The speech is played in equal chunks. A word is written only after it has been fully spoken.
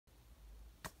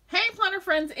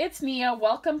friends, it's Nia.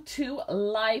 Welcome to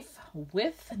Life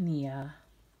with Nia.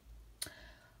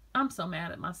 I'm so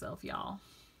mad at myself, y'all.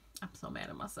 I'm so mad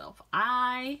at myself.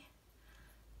 I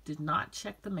did not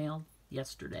check the mail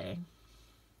yesterday.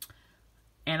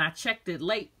 And I checked it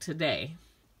late today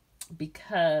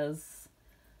because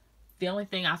the only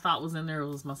thing I thought was in there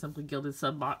was my Simply Gilded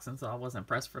sub box, and so I wasn't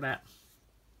pressed for that.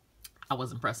 I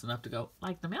wasn't pressed enough to go.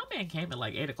 Like, the mailman came at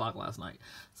like 8 o'clock last night.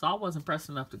 So I wasn't pressed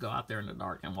enough to go out there in the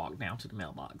dark and walk down to the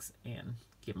mailbox and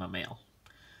get my mail.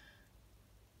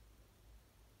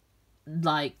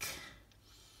 Like,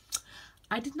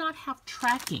 I did not have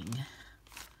tracking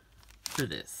for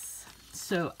this.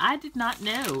 So I did not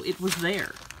know it was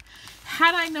there.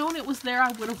 Had I known it was there,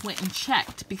 I would have went and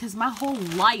checked, because my whole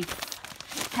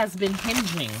life has been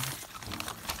hinging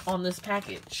on this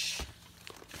package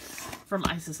from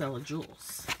Isis Ella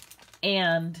Jewels.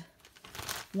 And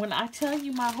when I tell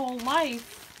you my whole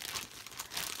life,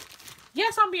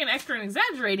 yes, I'm being extra and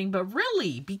exaggerating, but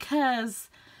really, because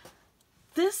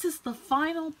this is the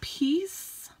final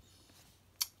piece,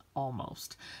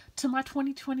 almost, to my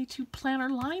 2022 planner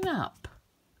lineup.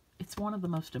 It's one of the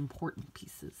most important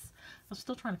pieces. I'm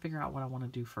still trying to figure out what I want to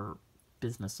do for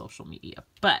business social media,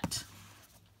 but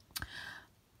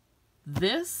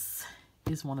this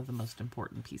is one of the most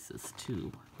important pieces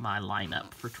to my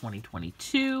lineup for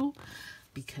 2022,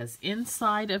 because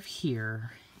inside of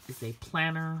here is a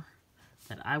planner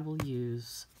that I will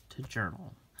use to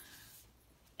journal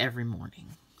every morning.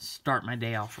 Start my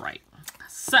day off right.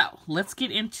 So let's get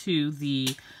into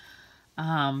the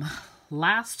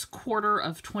last quarter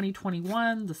of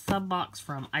 2021, the sub box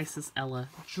from Isis Ella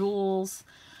Jewels.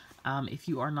 If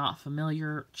you are not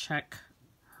familiar, check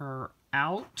her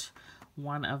out.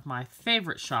 One of my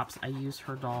favorite shops. I use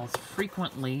her dolls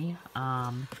frequently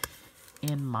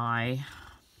in my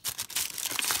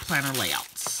planner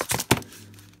layouts.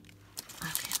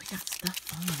 Okay, we got stuff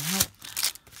falling out.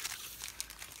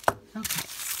 Okay,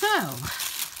 so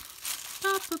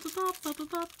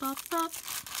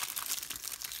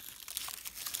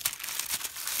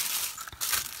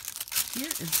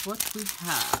here is what we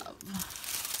have.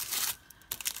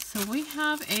 So we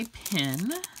have a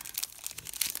pin.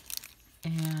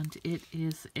 And it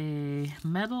is a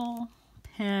metal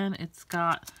pen. It's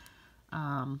got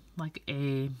like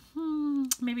a,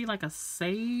 maybe like a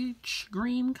sage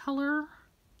green color.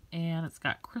 And it's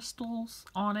got crystals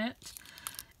on it.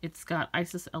 It's got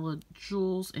Isis Ella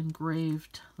Jewels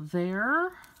engraved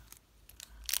there.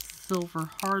 Silver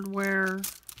hardware.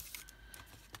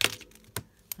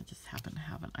 I just happen to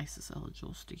have an Isis Ella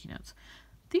Jewels sticky notes.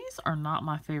 These are not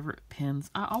my favorite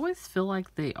pens. I always feel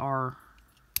like they are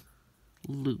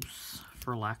loose,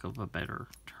 for lack of a better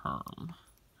term.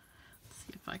 Let's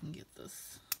see if I can get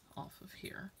this off of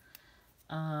here.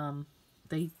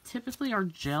 They typically are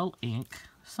gel ink,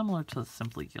 similar to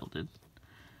Simply Gilded.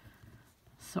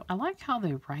 So I like how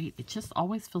they write. It just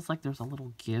always feels like there's a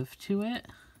little give to it.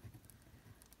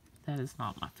 That is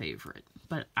not my favorite,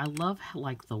 but I love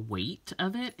like the weight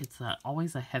of it. It's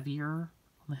always a heavier,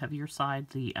 on the heavier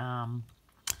side. The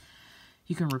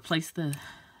you can replace the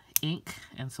ink,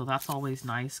 and so that's always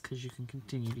nice because you can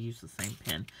continue to use the same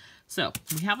pen. So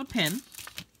we have a pen,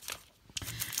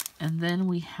 and then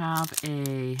we have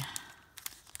either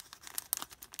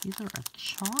a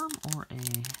charm or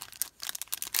a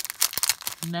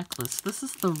necklace. This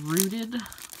is the Rooted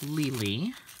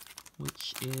Lily,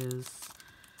 which is,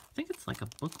 I think it's like a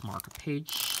bookmark, a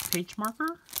page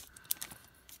marker.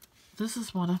 This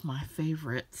is one of my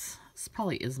favorites. This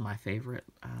probably is my favorite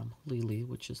Lily,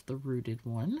 which is the rooted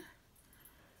one.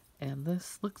 And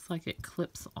this looks like it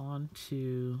clips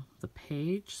onto the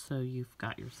page, so you've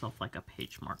got yourself like a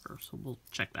page marker. So we'll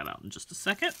check that out in just a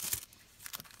second.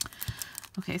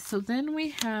 Okay, so then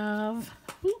we have...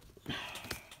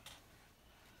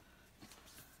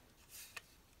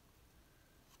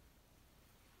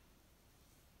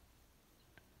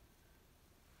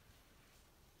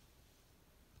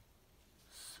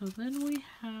 So then we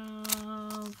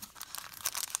have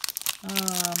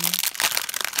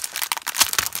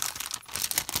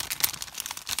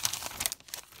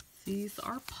these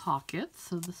are pockets.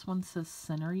 So this one says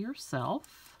center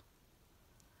yourself.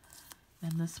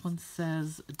 And this one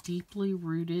says deeply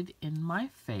rooted in my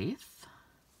faith.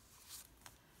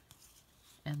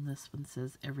 And this one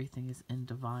says everything is in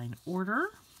divine order.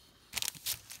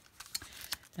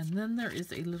 And then there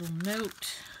is a little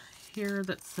note here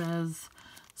that says,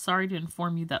 sorry to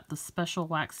inform you that the special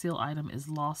wax seal item is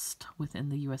lost within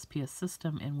the USPS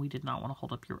system, and we did not want to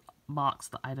hold up your box.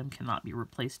 The item cannot be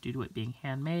replaced due to it being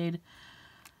handmade,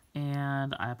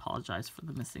 and I apologize for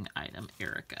the missing item,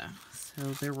 Erica. So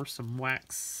there were some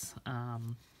wax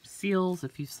seals.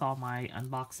 If you saw my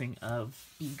unboxing of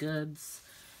eGoods,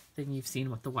 then you've seen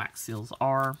what the wax seals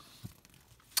are.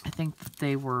 I think that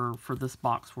they were, for this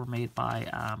box, were made by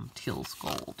Teal's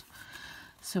Gold.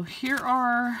 So here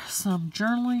are some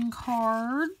journaling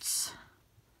cards.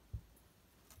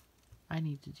 I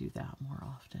need to do that more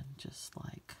often. Just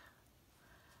like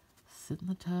sit in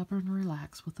the tub and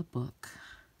relax with a book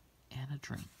and a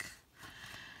drink.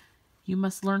 You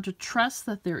must learn to trust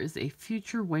that there is a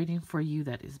future waiting for you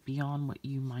that is beyond what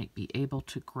you might be able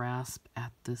to grasp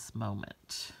at this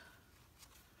moment.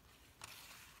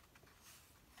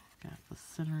 Got the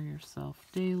center yourself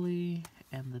daily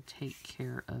and the take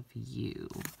care of you.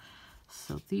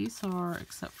 So these are,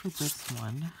 except for this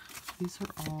one, these are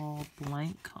all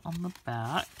blank on the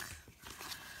back.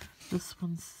 This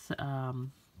one's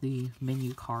the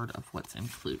menu card of what's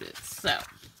included. So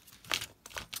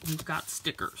we've got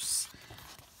stickers.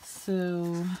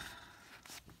 So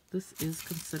this is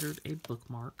considered a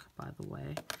bookmark, by the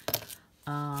way.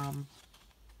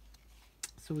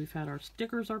 So we've had our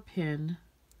stickers, our pin,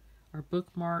 our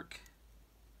bookmark,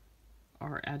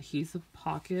 our adhesive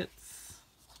pockets,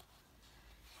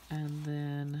 and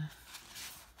then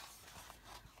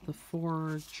the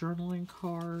 4 journaling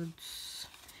cards,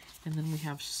 and then we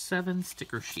have 7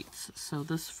 sticker sheets. So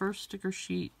this first sticker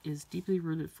sheet is deeply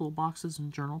rooted full boxes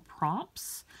and journal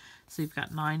prompts. So you've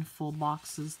got 9 full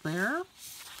boxes there.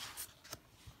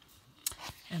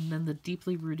 And then the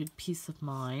deeply rooted peace of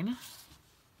mind,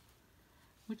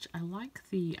 which I like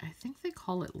I think they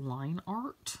call it line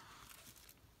art.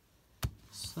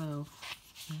 So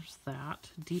there's that.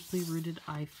 Deeply rooted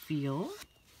I feel.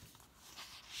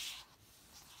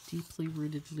 Deeply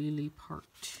rooted Lily part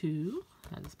 2.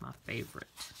 That is my favorite.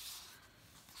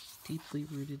 Deeply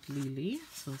rooted Lily.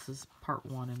 So this is part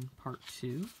 1 and part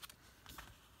 2.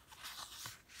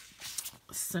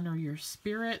 Center your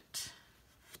spirit.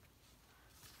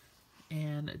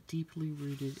 And deeply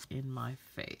rooted in my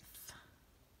faith.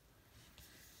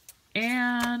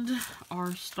 And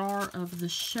our star of the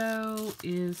show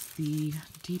is the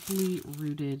deeply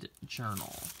rooted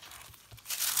journal.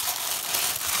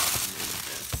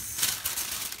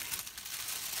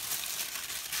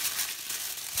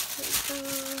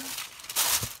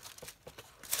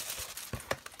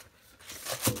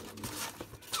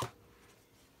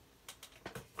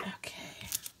 Okay.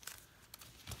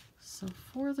 So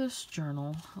for this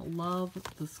journal, I love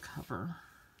this cover.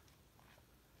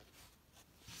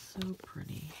 So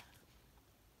pretty.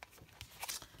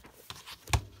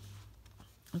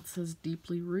 It says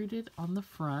deeply rooted on the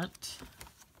front,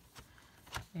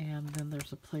 and then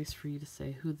there's a place for you to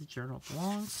say who the journal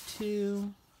belongs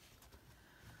to.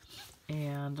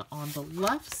 And on the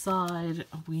left side,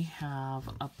 we have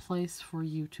a place for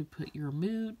you to put your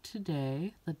mood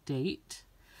today, the date,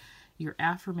 your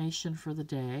affirmation for the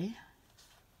day,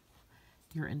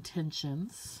 your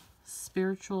intentions,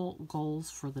 spiritual goals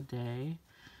for the day,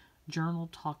 journal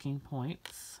talking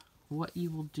points, what you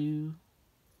will do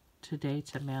today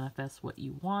to manifest what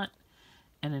you want,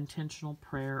 an intentional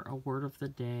prayer, a word of the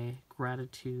day,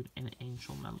 gratitude, and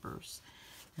angel numbers.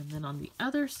 And then on the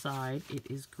other side, it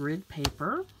is grid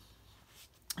paper,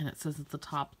 and it says at the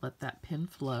top, let that pen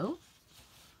flow.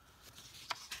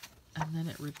 And then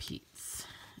it repeats.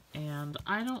 And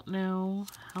I don't know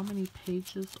how many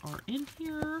pages are in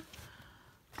here.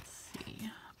 Let's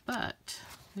see. But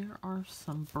there are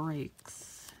some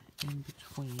breaks in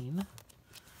between.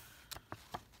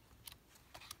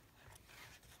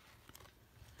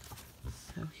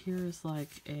 So here is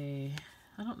like I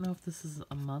don't know if this is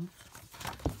a month.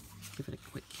 Give it a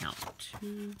quick count.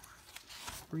 2,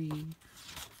 3,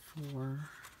 4,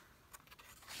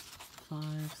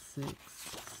 5, 6,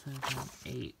 7,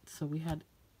 8. So we had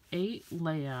 8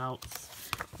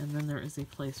 layouts, and then there is a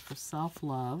place for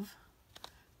self-love,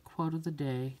 quote of the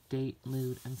day, date,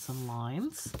 mood, and some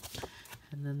lines.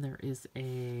 And then there is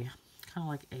a kind of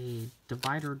like a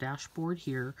divider dashboard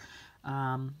here.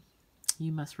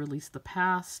 You must release the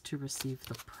past to receive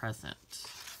the present.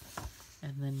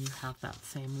 And then you have that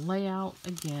same layout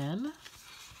again.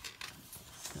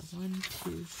 So 1,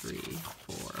 2, 3,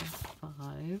 4,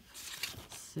 5,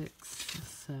 6,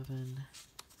 7,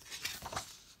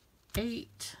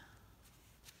 8.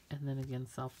 And then again,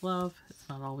 self-love. It's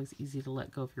not always easy to let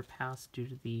go of your past due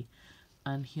to the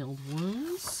unhealed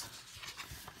wounds.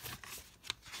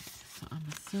 So I'm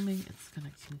assuming it's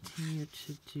going to continue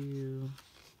to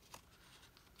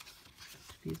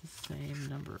be the same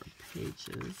number of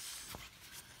pages,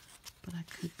 but I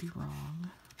could be wrong.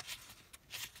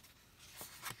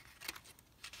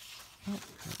 Oh,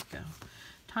 there we go.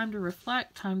 Time to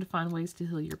reflect, time to find ways to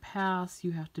heal your past.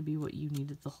 You have to be what you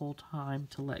needed the whole time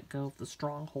to let go of the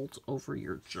strongholds over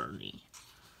your journey.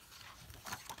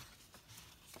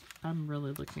 I'm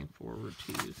really looking forward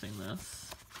to using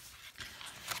this.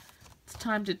 It's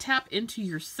time to tap into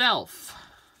yourself.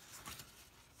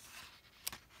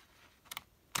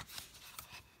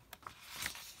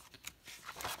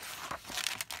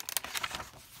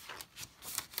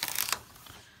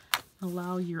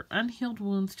 Allow your unhealed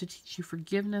wounds to teach you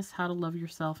forgiveness, how to love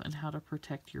yourself, and how to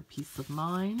protect your peace of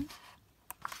mind.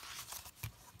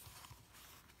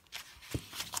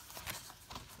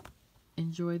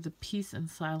 Enjoy the peace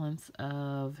and silence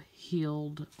of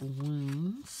healed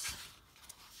wounds.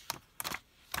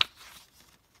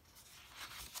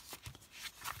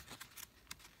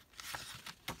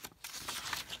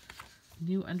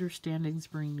 New understandings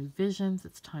bring new visions.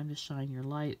 It's time to shine your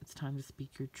light. It's time to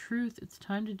speak your truth. It's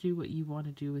time to do what you want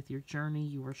to do with your journey.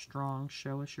 You are strong.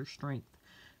 Show us your strength.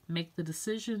 Make the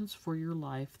decisions for your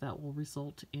life that will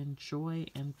result in joy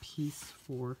and peace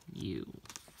for you.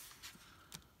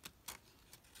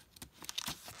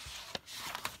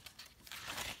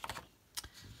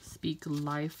 Speak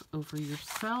life over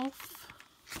yourself.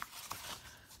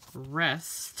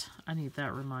 Rest. I need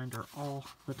that reminder all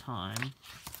the time.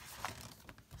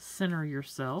 Center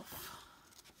yourself.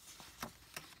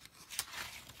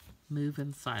 Move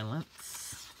in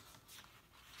silence.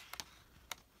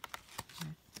 I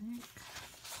think.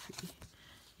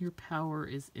 Your power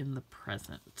is in the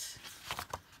present.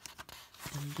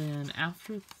 And then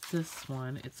after this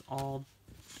one, it's all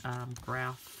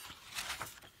graph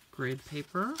grid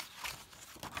paper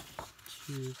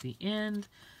to the end.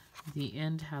 The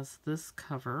end has this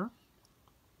cover,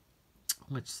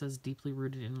 which says deeply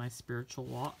rooted in my spiritual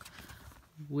walk,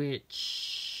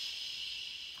 which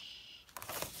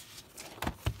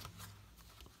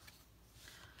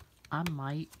I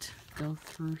might go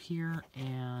through here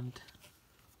and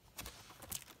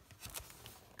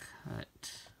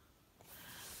cut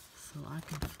so I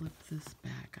can flip this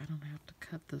back. I don't have to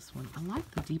cut this one. I like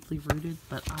the deeply rooted,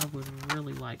 but I would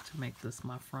really like to make this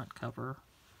my front cover.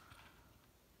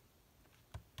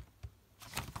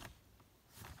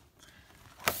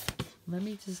 Let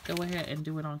me just go ahead and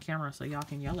do it on camera so y'all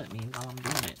can yell at me while I'm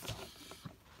doing it.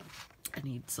 I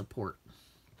need support.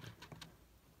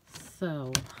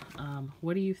 So,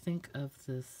 what do you think of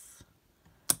this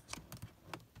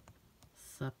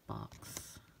set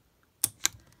box?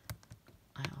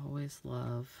 I always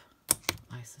love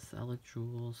Isis Ella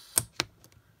Jewels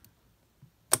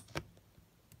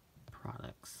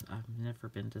products. I've never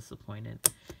been disappointed.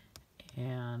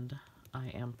 And I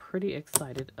am pretty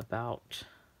excited about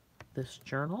this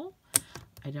journal.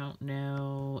 I don't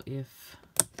know if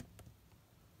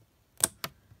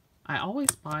I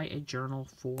always buy a journal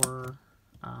for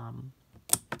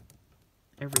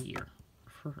every year,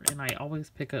 and I always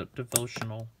pick up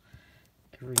devotional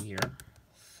every year.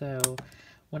 So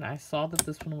when I saw that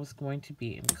this one was going to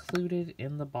be included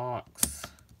in the box,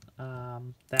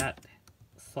 that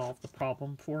solved the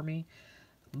problem for me.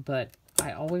 But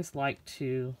I always like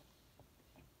to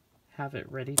have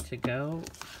it ready to go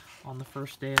on the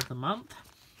first day of the month,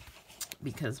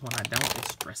 because when I don't,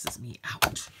 it stresses me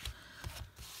out.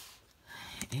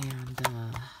 And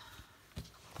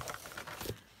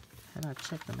had I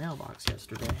checked the mailbox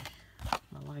yesterday,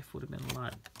 my life would have been a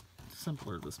lot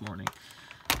simpler this morning.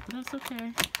 But that's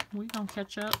okay. We're gonna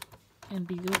catch up and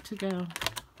be good to go.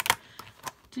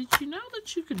 Did you know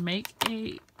that you could make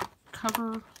a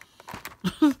cover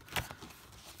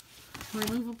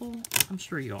removable? I'm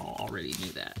sure you all already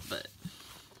knew that, but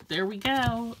there we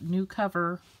go. New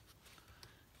cover.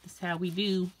 This is how we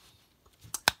do.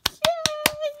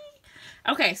 Yay!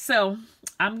 Okay, so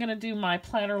I'm going to do my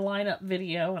planner lineup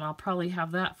video, and I'll probably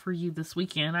have that for you this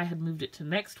weekend. I had moved it to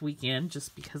next weekend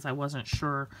just because I wasn't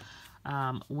sure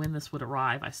when this would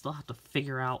arrive. I still have to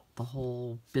figure out the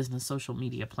whole business social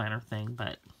media planner thing,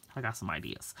 but I got some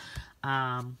ideas.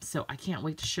 So I can't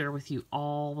wait to share with you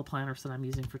all the planners that I'm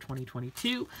using for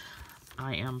 2022.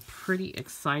 I am pretty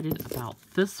excited about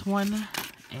this one,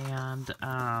 and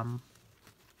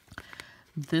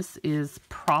this is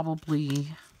probably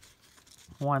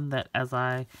one that, as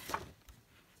I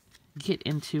get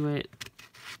into it,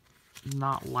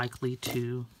 not likely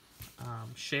to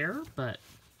share, but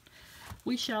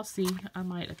we shall see. I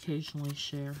might occasionally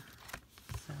share.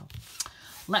 So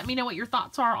let me know what your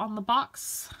thoughts are on the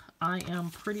box. I am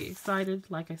pretty excited,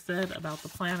 like I said, about the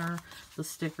planner, the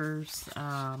stickers,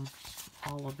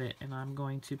 all of it, and I'm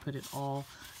going to put it all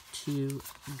to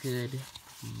good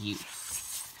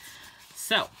use.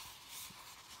 So,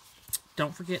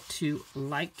 don't forget to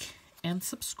like and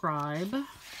subscribe,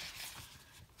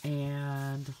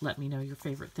 And let me know your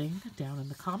favorite thing down in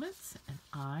the comments. And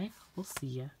I will see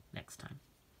you next time.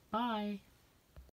 Bye.